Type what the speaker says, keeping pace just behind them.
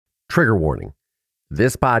Trigger warning.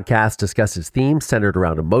 This podcast discusses themes centered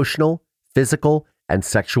around emotional, physical, and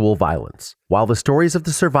sexual violence. While the stories of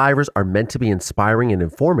the survivors are meant to be inspiring and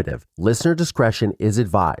informative, listener discretion is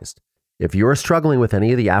advised. If you are struggling with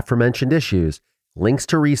any of the aforementioned issues, links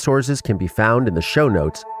to resources can be found in the show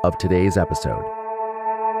notes of today's episode.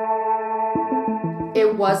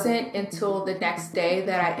 It wasn't until the next day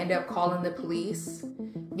that I ended up calling the police,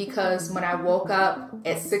 because when I woke up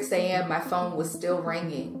at 6 a.m., my phone was still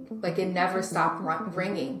ringing. Like, it never stopped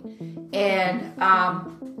ringing. And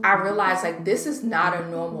I realized, like, this is not a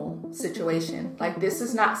normal situation. Like, this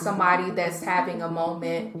is not somebody that's having a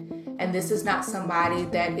moment, and this is not somebody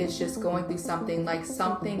that is just going through something. Like,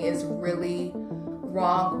 something is really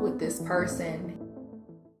wrong with this person.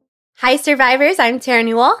 Hi, survivors. I'm Tara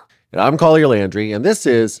Newell. And I'm Collier Landry, and this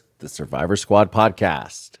is the Survivor Squad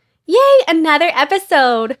podcast. Yay, another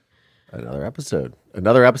episode. Another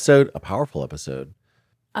episode, a powerful episode.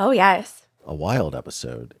 Oh, yes. A wild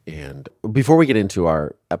episode. And before we get into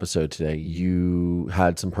our episode today, you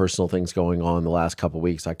had some personal things going on the last couple of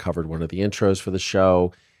weeks. I covered one of the intros for the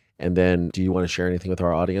show. And then do you want to share anything with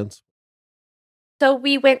our audience? So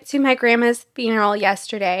we went to my grandma's funeral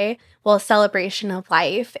yesterday, well, a celebration of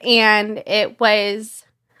life. And it was,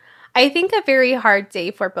 I think, a very hard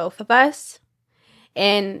day for both of us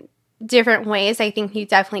in different ways. I think you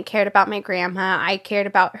definitely cared about my grandma. I cared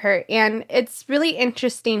about her. And it's really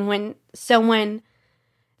interesting when someone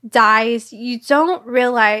dies, you don't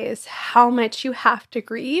realize how much you have to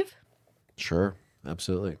grieve. Sure,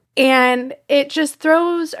 absolutely. And it just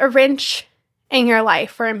throws a wrench in your life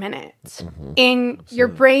for a minute. Mm-hmm. And Absolutely. Your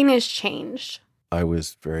brain is changed. I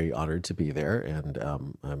was very honored to be there, and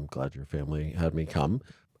I'm glad your family had me come.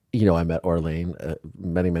 You know, I met Orlane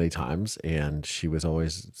many, many times, and she was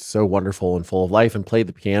always so wonderful and full of life and played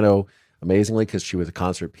the piano amazingly because she was a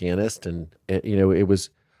concert pianist. And, it was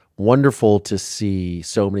wonderful to see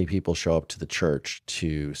so many people show up to the church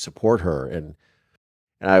to support her. And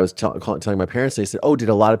I was telling my parents, they said, "Oh, did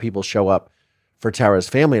a lot of people show up for Tara's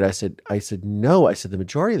family?" And I said, "No." I said, "The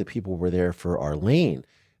majority of the people were there for Orlane.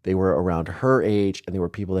 They were around her age, and they were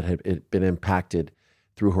people that had been impacted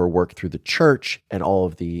through her work through the church and all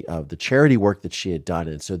of the charity work that she had done."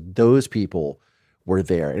 And so those people were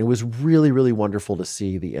there. And it was really, really wonderful to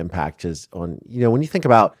see the impact on, when you think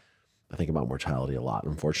about, I think about mortality a lot,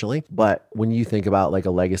 unfortunately, but when you think about like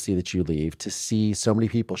a legacy that you leave, to see so many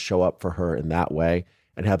people show up for her in that way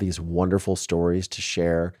and have these wonderful stories to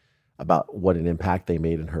share about what an impact they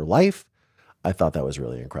made in her life, I thought that was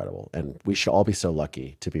really incredible. And we should all be so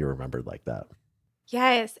lucky to be remembered like that.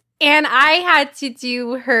 Yes. And I had to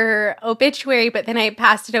do her obituary, but then I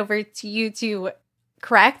passed it over to you to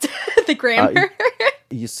correct the grammar.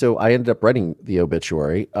 So I ended up writing the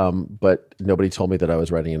obituary, but nobody told me that I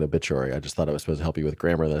was writing an obituary. I just thought I was supposed to help you with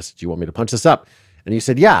grammar. And I said, "Do you want me to punch this up?" And you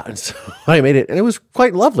said, "Yeah." And so I made it, and it was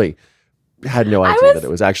quite lovely. Had no idea that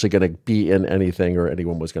it was actually going to be in anything or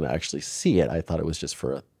anyone was going to actually see it. I thought it was just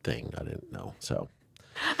for a thing. I didn't know. So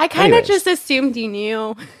I kind of just assumed you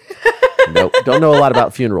knew. Nope, don't know a lot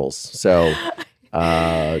about funerals. So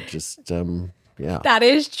yeah. That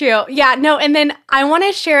is true. Yeah, no, and then I want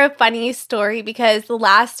to share a funny story because the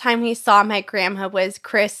last time we saw my grandma was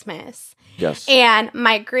Christmas. Yes. And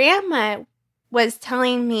my grandma was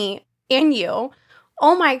telling me and you,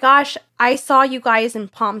 "Oh my gosh, I saw you guys in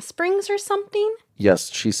Palm Springs or something."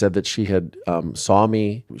 Yes, she said that she had saw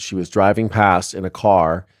me. She was driving past in a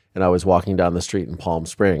car, and I was walking down the street in Palm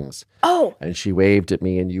Springs. Oh. And she waved at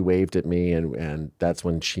me, and you waved at me, and that's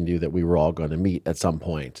when she knew that we were all going to meet at some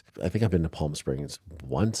point. I think I've been to Palm Springs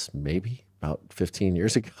once, maybe, about 15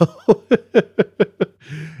 years ago.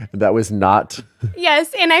 And that was not...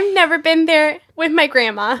 Yes, and I've never been there with my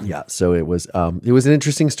grandma. Yeah, so it was an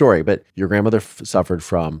interesting story, but your grandmother suffered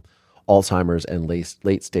from Alzheimer's and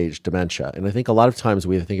late stage dementia. And I think a lot of times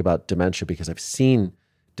we think about dementia because I've seen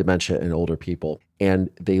dementia in older people, and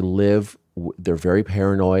they're very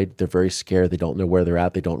paranoid, they're very scared, they don't know where they're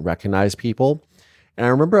at, they don't recognize people. And I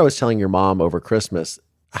remember I was telling your mom over Christmas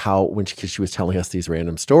how, because she was telling us these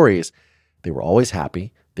random stories, they were always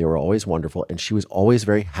happy, they were always wonderful, and she was always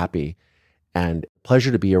very happy and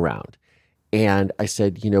pleasure to be around. And I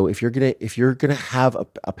said, if you're gonna have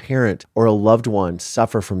a parent or a loved one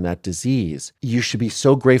suffer from that disease, you should be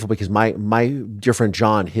so grateful, because my dear friend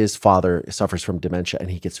John, his father suffers from dementia,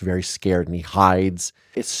 and he gets very scared and he hides.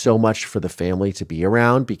 It's so much for the family to be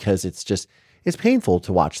around because it's painful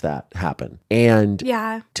to watch that happen. And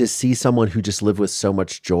to see someone who just lived with so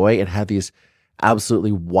much joy and had these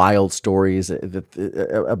absolutely wild stories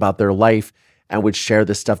about their life, and would share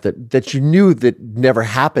this stuff that you knew that never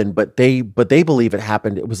happened, but they believe it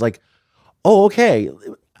happened. It was like, oh, okay.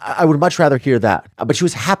 I would much rather hear that. But she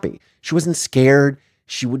was happy. She wasn't scared.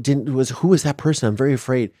 Didn't was who is that person? I'm very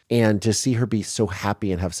afraid. And to see her be so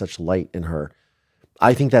happy and have such light in her,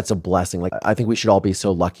 I think that's a blessing. Like I think we should all be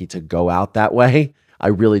so lucky to go out that way. I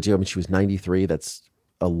really do. I mean, she was 93. That's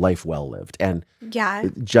a life well lived. And Yeah.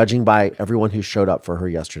 judging by everyone who showed up for her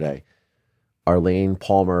yesterday, Arlene,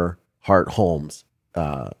 Palmer, Hart, Holmes,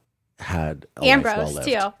 had a Ambrose, life well lived.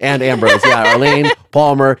 too. And Ambrose, yeah. Arlene,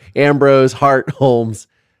 Palmer, Ambrose, Hart, Holmes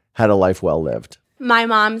had a life well lived. My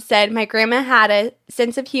mom said my grandma had a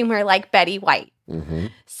sense of humor like Betty White. Mm-hmm.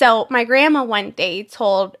 So my grandma one day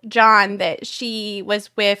told John that she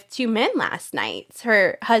was with two men last night,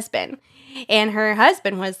 her husband. And her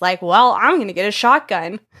husband was like, well, I'm going to get a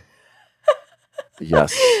shotgun.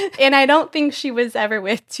 Yes. And I don't think she was ever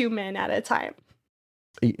with two men at a time.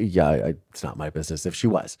 Yeah, it's not my business if she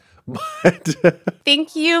was. But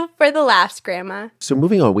Thank you for the laughs, Grandma. so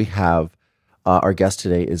moving on, we have our guest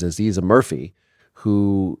today is Aziza Murphy,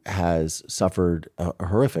 who has suffered a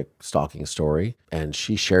horrific stalking story, and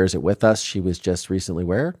she shares it with us. She was just recently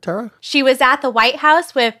where, Tara? She was at the White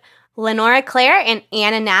House with Lenora Claire and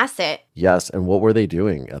Anna Nassett. Yes, and what were they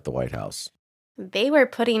doing at the White House? They were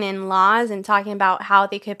putting in laws and talking about how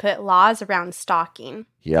they could put laws around stalking.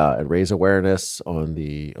 Yeah, and raise awareness on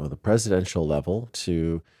the presidential level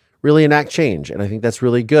to really enact change, and I think that's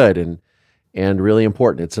really good and really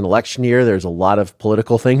important. It's an election year. There's a lot of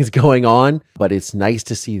political things going on, but it's nice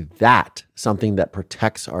to see that something that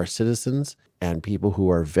protects our citizens and people who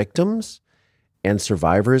are victims and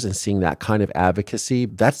survivors, and seeing that kind of advocacy.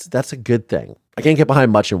 That's a good thing. I can't get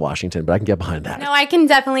behind much in Washington, but I can get behind that. No, I can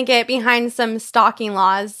definitely get behind some stalking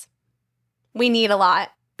laws. We need a lot.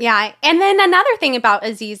 Yeah. And then another thing about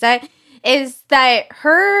Aziza is that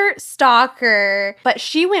her stalker, but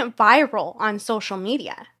she went viral on social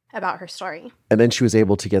media about her story. And then she was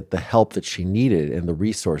able to get the help that she needed and the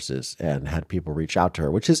resources, and had people reach out to her,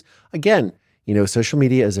 which is, again, social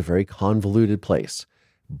media is a very convoluted place.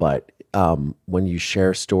 But when you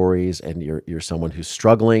share stories and you're someone who's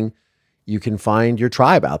struggling, you can find your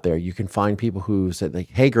tribe out there. You can find people who said, like,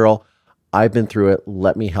 hey, girl, I've been through it.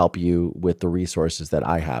 Let me help you with the resources that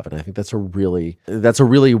I have. And I think that's a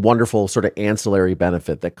really wonderful sort of ancillary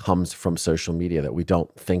benefit that comes from social media that we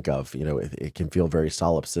don't think of. It can feel very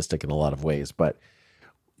solipsistic in a lot of ways, but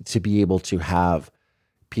to be able to have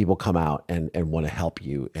people come out and want to help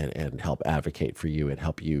you and help advocate for you and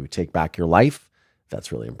help you take back your life,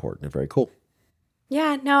 that's really important and very cool.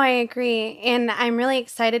 Yeah, no, I agree. And I'm really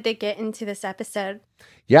excited to get into this episode.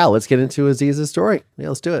 Yeah, let's get into Aziza's story. Yeah,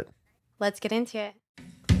 let's do it. Let's get into it.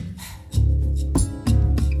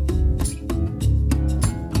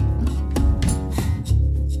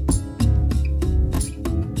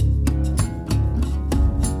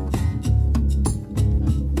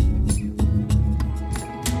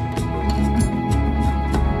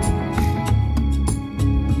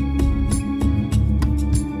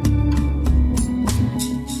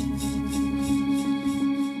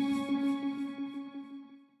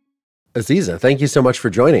 Aziza, thank you so much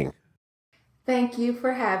for joining. Thank you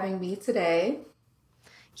for having me today.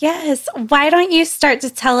 Yes. Why don't you start to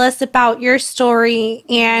tell us about your story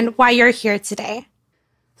and why you're here today?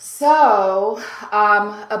 So,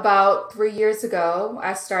 about 3 years ago,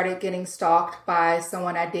 I started getting stalked by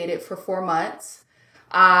someone I dated for 4 months.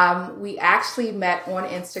 We actually met on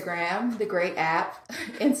Instagram, the great app,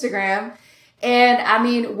 Instagram. And I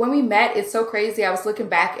mean, when we met, it's so crazy. I was looking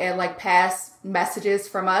back at like past messages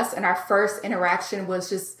from us, and our first interaction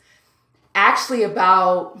was just actually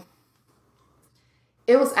about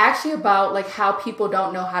like how people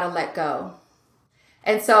don't know how to let go.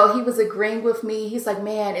 And so he was agreeing with me. He's like,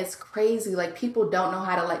 man, it's crazy. Like, people don't know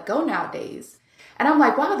how to let go nowadays. And I'm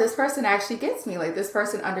like, wow, this person actually gets me. Like, this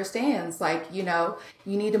person understands, like, you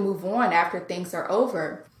need to move on after things are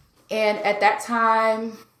over. And at that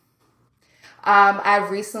time, I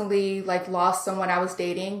recently like lost someone I was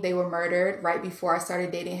dating. They were murdered right before I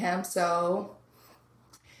started dating him. So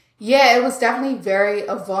yeah, it was definitely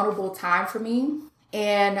a vulnerable time for me.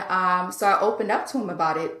 And so I opened up to him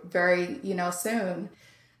about it very, soon.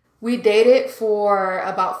 We dated for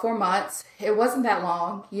about 4 months. It wasn't that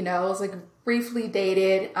long, it was like briefly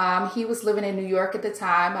dated. He was living in New York at the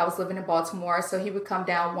time. I was living in Baltimore. So he would come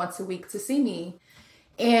down once a week to see me.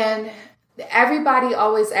 And everybody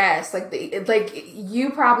always asks, like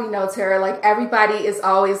you probably know, Tara, like everybody is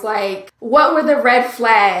always like, what were the red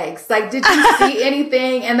flags? Like, did you see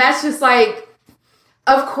anything? And that's just like,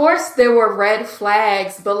 of course there were red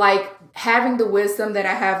flags, but like having the wisdom that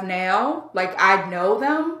I have now, like I know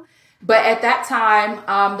them. But at that time,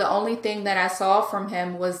 the only thing that I saw from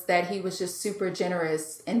him was that he was just super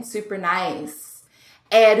generous and super nice.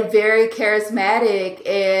 and very charismatic.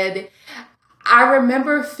 And I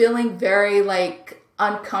remember feeling very like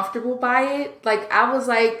uncomfortable by it. Like I was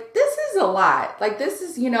like, this is a lot. Like this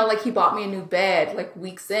is, like he bought me a new bed like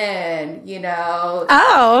weeks in,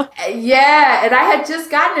 Oh. Yeah, and I had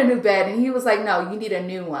just gotten a new bed and he was like, "No, you need a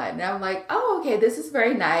new one." And I'm like, "Oh, okay, this is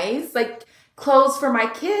very nice." Like clothes for my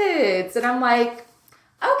kids. And I'm like,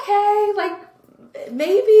 "Okay, like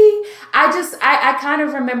maybe I kind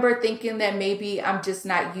of remember thinking that maybe I'm just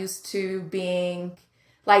not used to being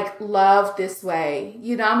like loved this way.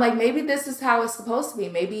 I'm like, maybe this is how it's supposed to be.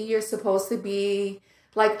 Maybe you're supposed to be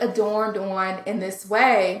like adorned on in this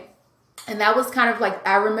way. And that was kind of like,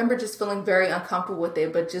 I remember just feeling very uncomfortable with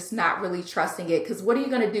it, but just not really trusting it. Because what are you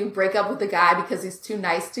going to do? Break up with a guy because he's too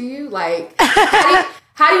nice to you? Like,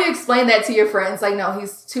 how do you explain that to your friends? Like, no,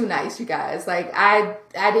 he's too nice, you guys. Like, I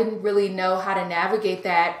didn't really know how to navigate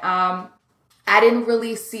that. I didn't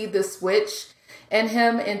really see the switch in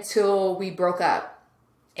him until we broke up.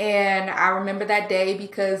 And I remember that day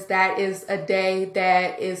because that is a day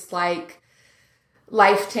that is like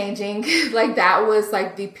life changing. Like that was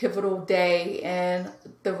like the pivotal day in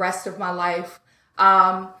the rest of my life.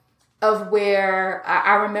 Of where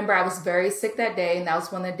I remember I was very sick that day, and that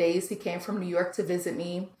was one of the days he came from New York to visit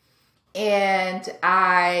me. And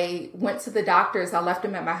I went to the doctors. I left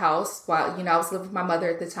him at my house while, I was living with my mother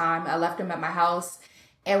at the time. I left him at my house.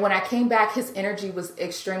 And when I came back, his energy was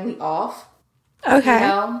extremely off. Okay.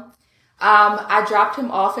 I dropped him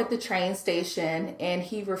off at the train station and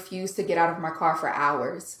he refused to get out of my car for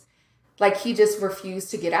hours. Like he just refused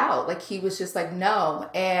to get out. Like he was just like, no.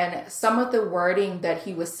 And some of the wording that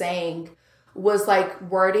he was saying was like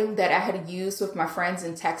wording that I had used with my friends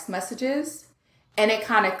in text messages. And it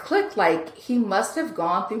kind of clicked, like he must have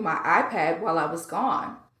gone through my iPad while I was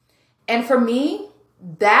gone. And for me,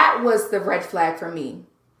 that was the red flag for me.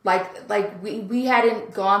 Like we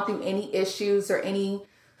hadn't gone through any issues or any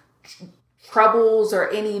troubles or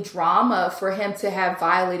any drama for him to have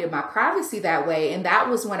violated my privacy that way. And that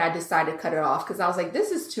was when I decided to cut it off, because I was like, this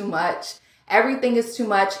is too much. Everything is too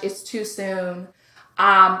much. It's too soon.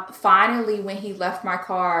 Finally, when he left my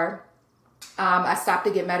car, I stopped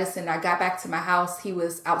to get medicine. I got back to my house. He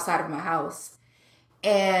was outside of my house.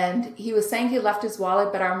 And he was saying he left his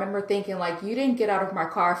wallet, but I remember thinking, like, you didn't get out of my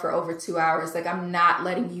car for over 2 hours. Like, I'm not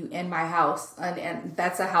letting you in my house. And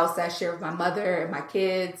that's a house that I share with my mother and my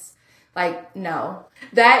kids. Like, no.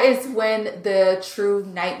 That is when the true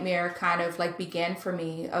nightmare kind of, like, began for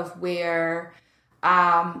me, of where,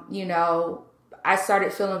 I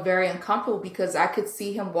started feeling very uncomfortable because I could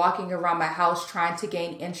see him walking around my house trying to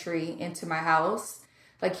gain entry into my house.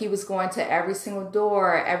 Like he was going to every single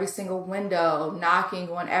door, every single window,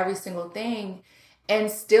 knocking on every single thing.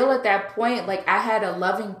 And still at that point, like I had a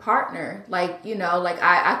loving partner. Like,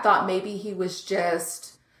 I thought maybe he was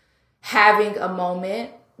just having a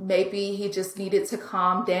moment. Maybe he just needed to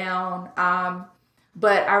calm down.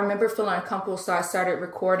 But I remember feeling uncomfortable, so I started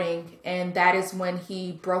recording. And that is when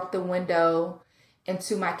he broke the window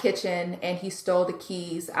into my kitchen and he stole the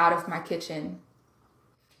keys out of my kitchen.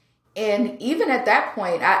 And even at that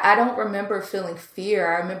point, I don't remember feeling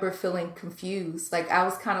fear. I remember feeling confused. Like I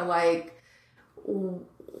was kind of like,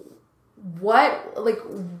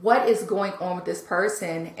 what is going on with this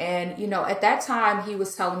person? And, at that time he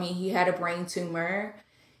was telling me he had a brain tumor.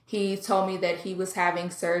 He told me that he was having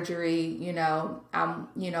surgery, in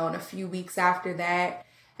a few weeks after that.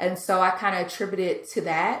 And so I kind of attributed it to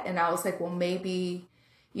that. And I was like, well, maybe,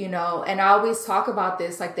 and I always talk about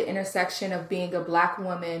this, like the intersection of being a Black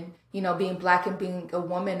woman, being Black and being a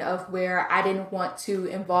woman, of where I didn't want to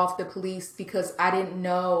involve the police because I didn't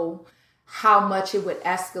know how much it would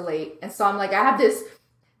escalate. And so I'm like, I have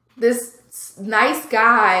this nice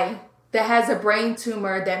guy that has a brain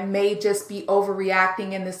tumor that may just be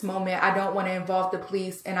overreacting in this moment. I don't want to involve the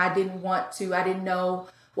police, and I didn't know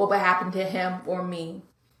what would happen to him or me.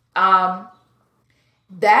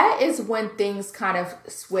 That is when things kind of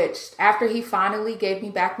switched. After he finally gave me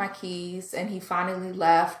back my keys and he finally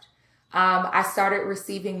left, I started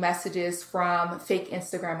receiving messages from fake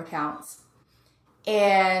Instagram accounts.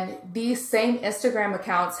 And these same Instagram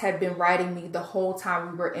accounts had been writing me the whole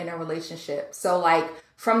time we were in a relationship. So like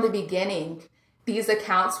from the beginning, these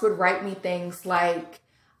accounts would write me things like,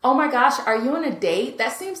 oh my gosh, are you on a date?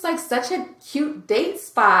 That seems like such a cute date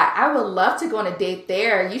spot. I would love to go on a date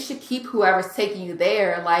there. You should keep whoever's taking you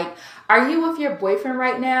there. Like, are you with your boyfriend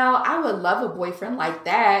right now? I would love a boyfriend like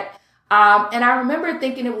that. And I remember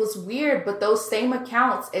thinking it was weird, but those same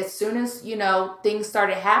accounts, as soon as, things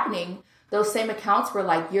started happening, those same accounts were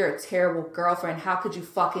like, you're a terrible girlfriend. How could you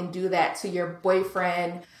fucking do that to your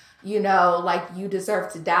boyfriend? like you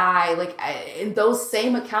deserve to die. Like in those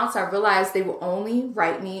same accounts, I realized they will only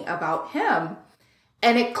write me about him.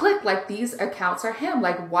 And it clicked, like these accounts are him.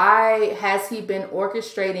 Like, why has he been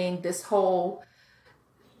orchestrating this whole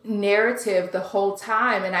narrative the whole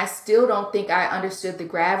time? And I still don't think I understood the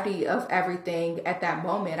gravity of everything at that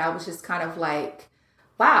moment. I was just kind of like,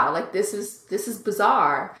 wow, like this is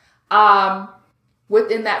bizarre.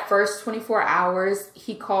 Within that first 24 hours,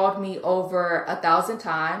 he called me over 1,000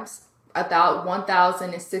 times, about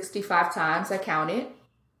 1,065 times I counted.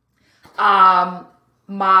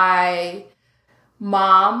 My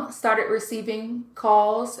mom started receiving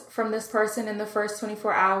calls from this person in the first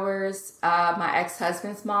 24 hours. My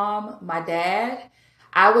ex-husband's mom, my dad.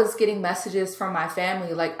 I was getting messages from my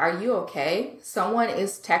family like, are you okay? Someone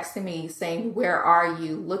is texting me saying, where are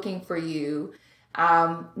you? Looking for you.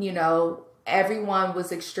 Everyone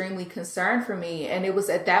was extremely concerned for me. And it was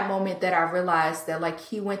at that moment that I realized that like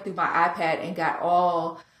he went through my iPad and got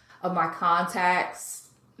all of my contacts,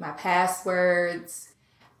 my passwords,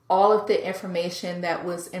 all of the information that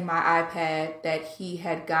was in my iPad that he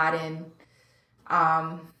had gotten.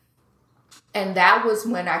 And that was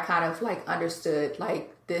when I kind of like understood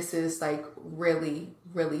like this is like really,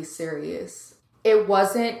 really serious. It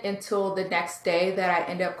wasn't until the next day that I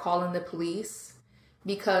ended up calling the police,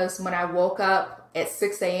 because when I woke up at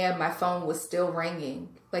 6 a.m., my phone was still ringing.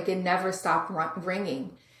 Like it never stopped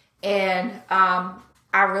ringing. And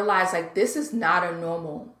I realized like this is not a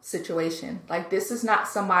normal situation. Like this is not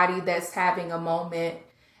somebody that's having a moment,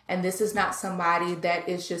 and this is not somebody that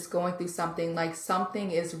is just going through something. Like something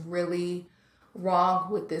is really wrong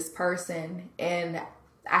with this person. And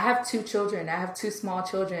I have two children. I have two small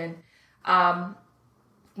children.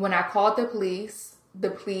 When I called the police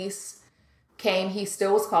came. He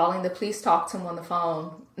still was calling. The police talked to him on the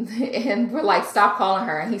phone and were like, stop calling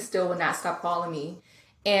her. And he still would not stop calling me.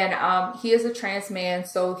 And he is a trans man,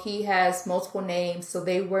 so he has multiple names. So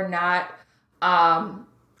they were not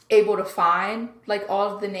able to find like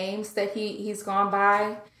all of the names that he's gone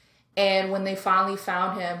by. And when they finally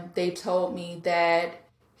found him, they told me that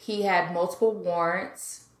he had multiple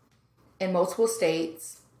warrants in multiple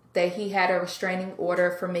states, that he had a restraining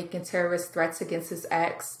order for making terrorist threats against his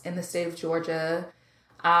ex in the state of Georgia.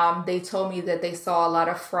 They told me that they saw a lot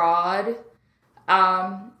of fraud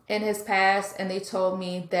in his past, and they told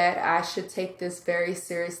me that I should take this very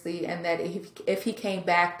seriously, and that if he came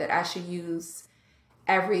back, that I should use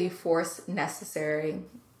every force necessary.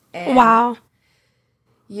 And Wow.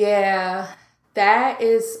 yeah, that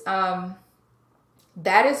is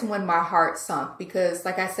when my heart sunk, because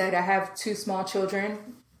like I said, I have two small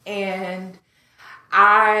children, and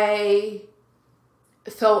I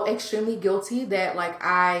felt extremely guilty that like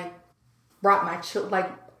I brought my children,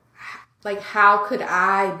 like how could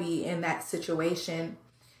I be in that situation?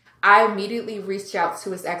 I immediately reached out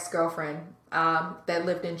to his ex-girlfriend that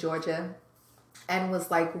lived in Georgia and was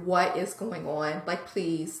like, what is going on? Like,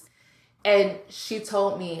 please. And she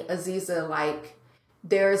told me, Aziza, like,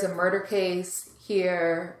 there's a murder case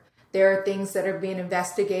here. There are things that are being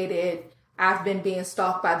investigated. I've been being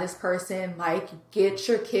stalked by this person. Like, get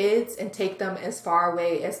your kids and take them as far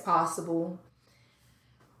away as possible.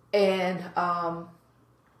 And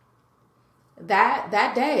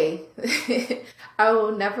that day, I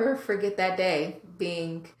will never forget that day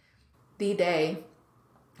being the day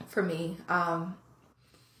for me.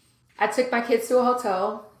 I took my kids to a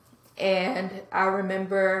hotel, and I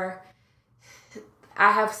remember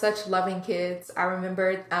I have such loving kids. I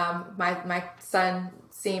remember my son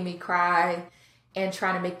seeing me cry and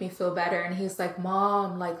trying to make me feel better. And he's like,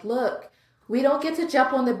 Mom, like, look, we don't get to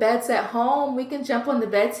jump on the beds at home. We can jump on the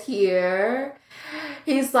beds here.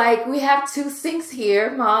 He's like, we have two sinks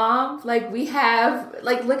here, Mom. Like, we have,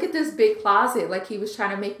 like, look at this big closet. Like, he was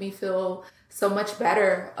trying to make me feel so much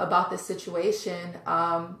better about the situation,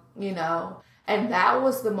 And that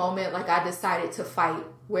was the moment, like, I decided to fight,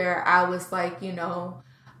 where I was like,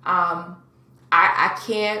 I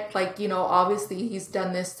can't, like, obviously he's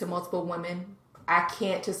done this to multiple women. I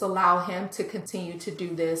can't just allow him to continue to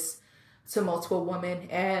do this to multiple women.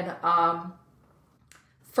 And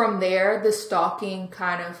from there, the stalking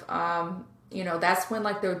kind of, that's when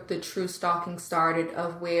like the true stalking started,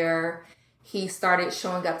 of where he started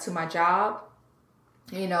showing up to my job.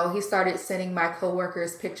 He started sending my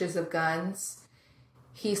coworkers pictures of guns.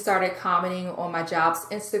 He started commenting on my job's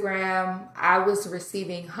Instagram. I was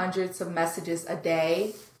receiving hundreds of messages a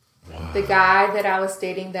day. Wow. The guy that I was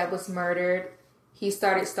dating that was murdered, he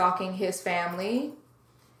started stalking his family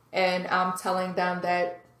and telling them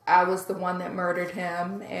that I was the one that murdered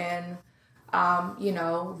him, and,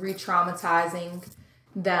 re-traumatizing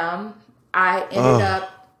them. I ended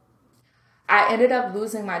up I ended up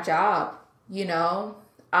losing my job, you know.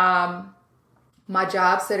 My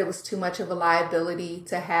job said it was too much of a liability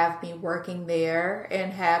to have me working there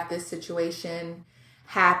and have this situation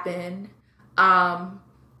happen. Um,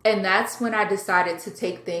 and that's when I decided to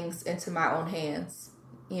take things into my own hands.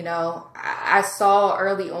 You know, I saw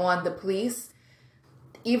early on the police,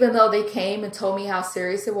 even though they came and told me how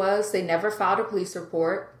serious it was, they never filed a police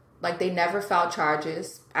report. Like, they never filed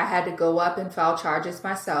charges. I had to go up and file charges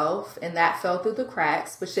myself, and that fell through the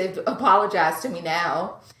cracks, which they've apologized to me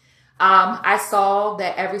now. I saw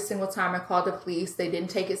that every single time I called the police, they didn't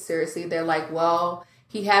take it seriously. They're like, well,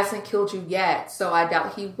 he hasn't killed you yet, so I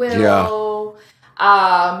doubt he Yeah. will.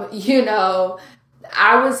 You know,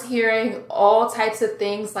 I was hearing all types of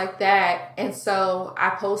things like that. And so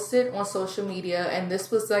I posted on social media, and this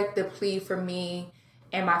was like the plea for me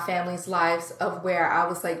and my family's lives, of where I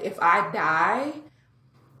was like, if I die,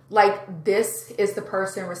 like, this is the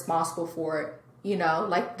person responsible for it. You know,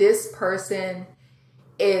 like, this person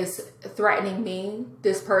is threatening me.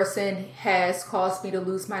 This person has caused me to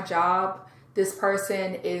lose my job. This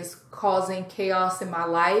person is causing chaos in my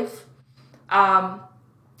life.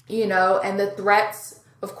 You know, and the threats,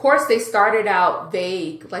 of course, they started out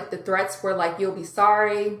vague. Like, the threats were like, you'll be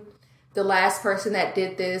sorry. The last person that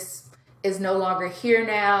did this is no longer here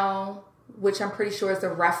now, which I'm pretty sure is a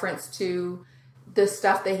reference to the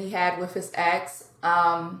stuff that he had with his ex.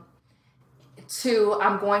 To,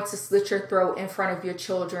 I'm going to slit your throat in front of your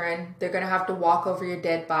children. They're going to have to walk over your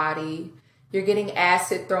dead body. You're getting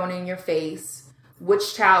acid thrown in your face.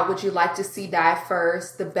 Which child would you like to see die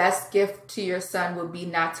first? The best gift to your son would be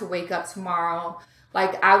not to wake up tomorrow.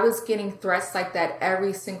 Like, I was getting threats like that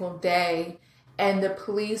every single day. And the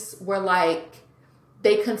police were like,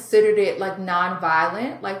 they considered it like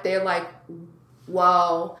non-violent. Like, they're like,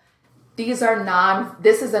 well, this is a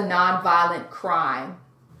non-violent crime.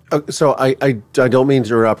 So I don't mean to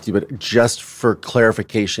interrupt you, but just for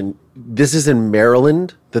clarification, this is in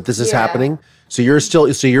Maryland that this is happening. So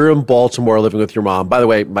you're in Baltimore living with your mom. By the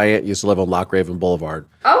way, my aunt used to live on Lock Raven Boulevard.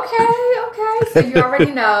 Okay. So you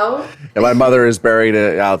already know. And my mother is buried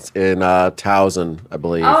out in Towson, I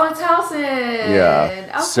believe. Oh, in Towson. Yeah.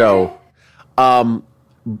 Okay. So,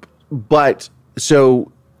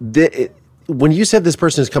 when you said this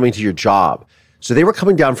person is coming to your job, so they were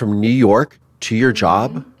coming down from New York to your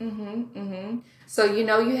job? So, you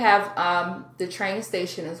know, you have the train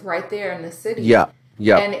station is right there in the city. Yeah.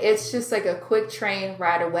 And it's just like a quick train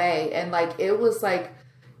ride away. And like, it was like,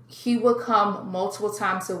 he would come multiple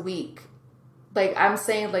times a week. Like, I'm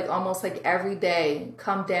saying, like, almost like every day,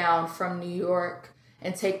 come down from New York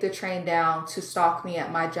and take the train down to stalk me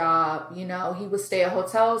at my job. You know, he would stay at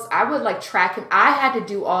hotels. I would like track him. I had to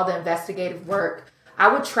do all the investigative work. I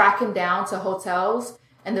would track him down to hotels,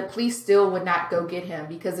 and the police still would not go get him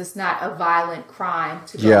because it's not a violent crime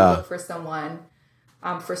to go look for someone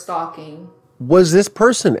for stalking. Was this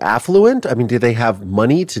person affluent? I mean, did they have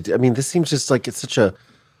money to? I mean, this seems just like it's such a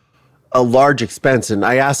large expense. And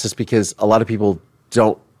I ask this because a lot of people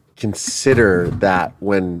don't consider that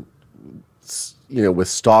when, you know, with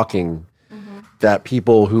stalking, that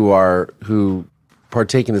people who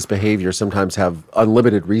partake in this behavior sometimes have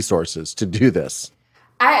unlimited resources to do this.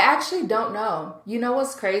 I actually don't know. You know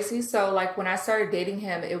what's crazy? So like, when I started dating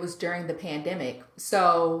him, it was during the pandemic.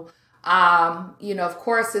 So, you know, of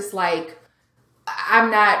course it's like,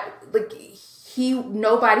 I'm not like,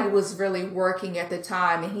 nobody was really working at the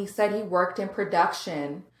time. And he said he worked in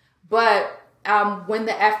production, but, when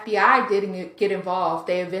the FBI didn't get involved,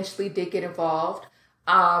 they eventually did get involved.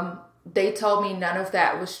 They told me none of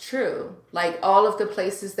that was true. Like, all of the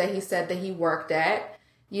places that he said that he worked at,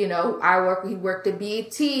 you know, he worked at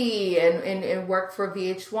BET and worked for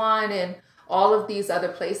VH1 and all of these other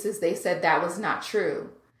places, they said that was not true.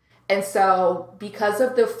 And so because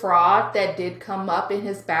of the fraud that did come up in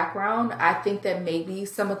his background, I think that maybe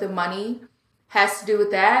some of the money has to do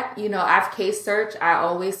with that. You know, I've case searched. I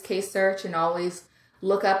always case search and always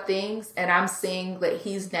look up things. And I'm seeing that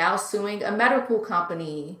he's now suing a medical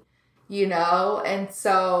company, you know. And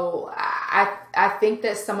so I think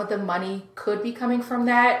that some of the money could be coming from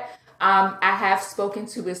that. I have spoken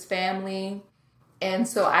to his family. And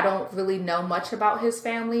so I don't really know much about his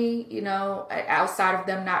family, you know, outside of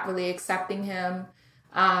them not really accepting him.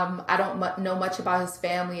 I don't know much about his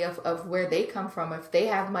family of where they come from, if they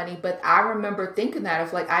have money. But I remember thinking that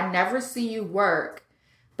of like, I never see you work,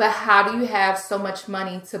 but how do you have so much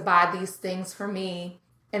money to buy these things for me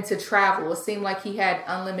and to travel? It seemed like he had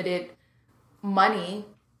unlimited money.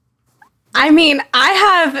 I mean, I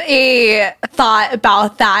have a thought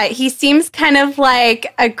about that. He seems kind of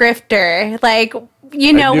like a grifter, like,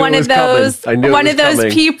 you know, one of those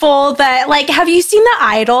people that, like, have you seen The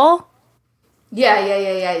Idol? Yeah,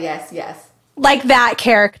 yes. Like that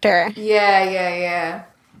character. Yeah.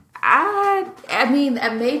 I mean,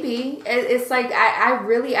 maybe it's like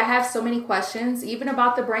I have so many questions, even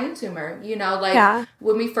about the brain tumor. You know, like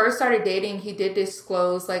when we first started dating, he did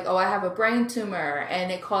disclose like, oh, I have a brain tumor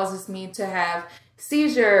and it causes me to have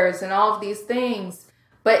seizures and all of these things,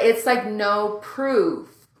 but it's like no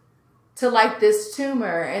proof to like this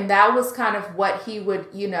tumor. And that was kind of what he would,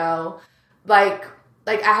 you know, like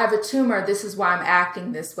I have a tumor. This is why I'm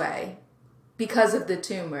acting this way because of the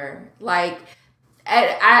tumor. Like,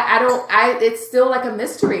 it's still like a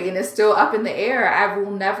mystery and it's still up in the air. I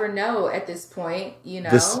will never know at this point, you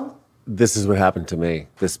know. This is what happened to me.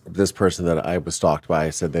 This person that I was stalked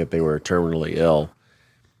by said that they were terminally ill.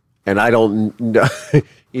 And I don't know,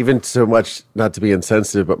 even so much, not to be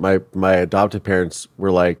insensitive, but my adopted parents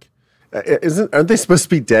were like, aren't they supposed to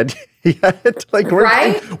be dead yet? Like,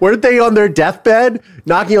 weren't they on their deathbed,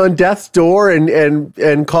 knocking on death's door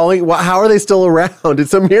and calling? How are they still around?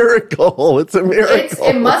 It's a miracle. It's a miracle.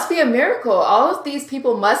 It must be a miracle. All of these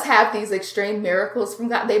people must have these extreme miracles from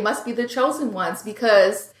God. They must be the chosen ones,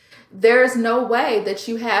 because there's no way that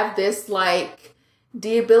you have this like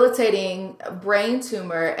debilitating brain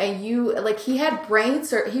tumor and you like he had brain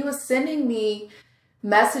surgery. He was sending me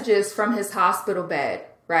messages from his hospital bed.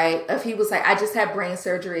 Right? If he was like, I just had brain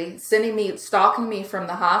surgery, stalking me from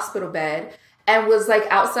the hospital bed, and was like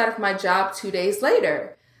outside of my job 2 days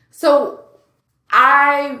later. So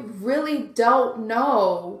I really don't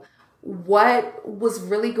know what was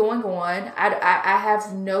really going on. I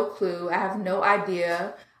have no clue. I have no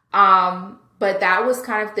idea. But that was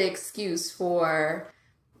kind of the excuse for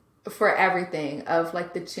everything of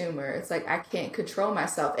like the tumor. It's like, I can't control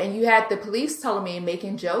myself. And you had the police telling me and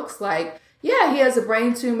making jokes like, yeah, he has a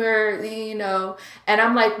brain tumor, you know. And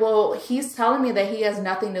I'm like, well, he's telling me that he has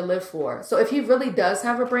nothing to live for. So if he really does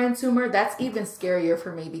have a brain tumor, that's even scarier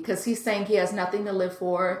for me, because he's saying he has nothing to live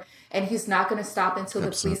for and he's not going to stop until the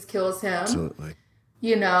police kills him. Absolutely.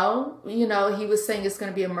 You know, he was saying it's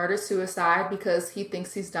going to be a murder-suicide because he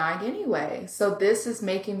thinks he's dying anyway. So this is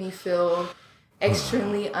making me feel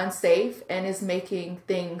extremely unsafe and is making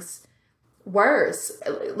things worse.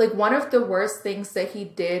 Like, one of the worst things that he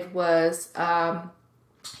did was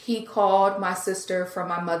he called my sister from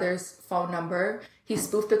my mother's phone number. He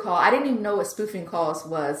spoofed a call. I didn't even know what spoofing calls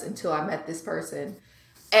was until I met this person.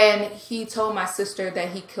 And he told my sister that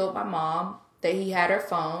he killed my mom, that he had her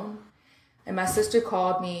phone. And my sister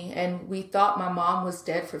called me and we thought my mom was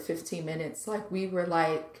dead for 15 minutes. Like, we were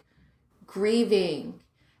like grieving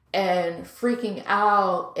and freaking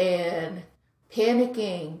out and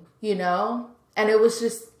panicking, you know? And it was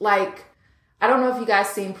just like, I don't know if you guys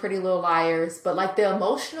seen Pretty Little Liars, but like the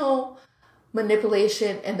emotional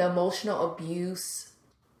manipulation and the emotional abuse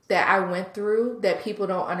that I went through that people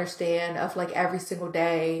don't understand, of like every single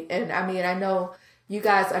day. And I mean, I know you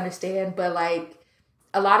guys understand, but like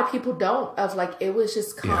a lot of people don't, of like, it was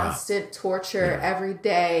just constant torture every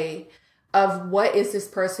day of what is this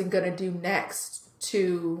person going to do next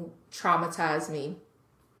to traumatize me.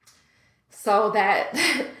 So that,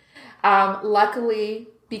 luckily,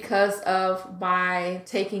 because of my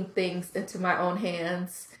taking things into my own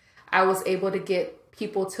hands, I was able to get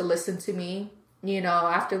people to listen to me. You know,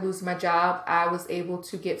 after losing my job, I was able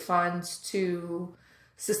to get funds to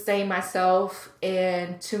sustain myself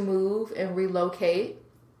and to move and relocate.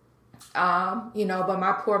 You know, but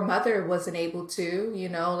my poor mother wasn't able to, you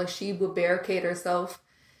know, like she would barricade herself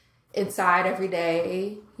inside every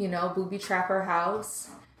day, you know, booby trap her house.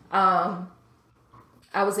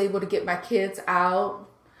 I was able to get my kids out.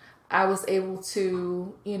 I was able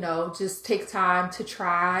to, you know, just take time to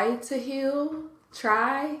try to heal,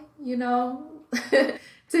 you know, to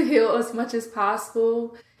heal as much as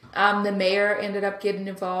possible. The mayor ended up getting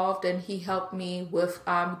involved and he helped me with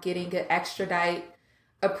getting an extradite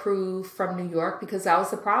approved from New York, because that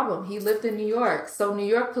was the problem. He lived in New York. So New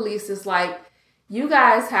York police is like, you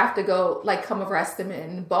guys have to go, like, come arrest him.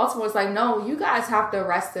 And Baltimore's like, no, you guys have to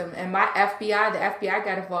arrest him. And my the FBI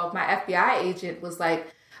got involved. My FBI agent was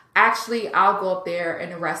like, actually, I'll go up there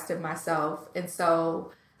and arrest him myself. And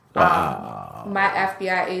so my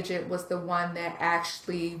FBI agent was the one that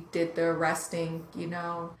actually did the arresting, you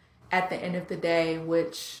know, at the end of the day,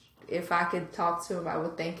 which if I could talk to him, I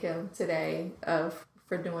would thank him today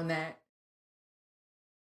for doing that.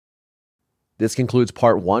 This concludes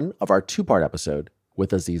part 1 of our 2-part episode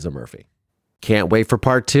with Aziza Murphy. Can't wait for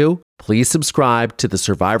part 2? Please subscribe to the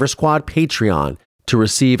Survivor Squad Patreon to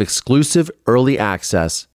receive exclusive early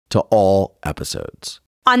access to all episodes.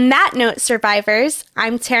 On that note, survivors,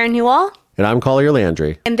 I'm Tara Newell. And I'm Collier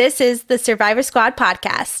Landry. And this is the Survivor Squad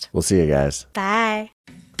podcast. We'll see you guys. Bye.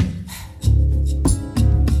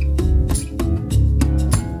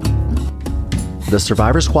 The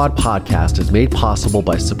Survivor Squad podcast is made possible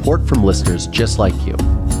by support from listeners just like you.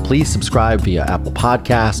 Please subscribe via Apple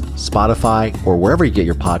Podcasts, Spotify, or wherever you get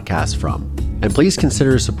your podcasts from. And please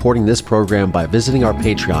consider supporting this program by visiting our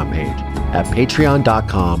Patreon page at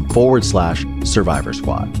patreon.com/Survivor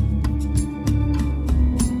Squad.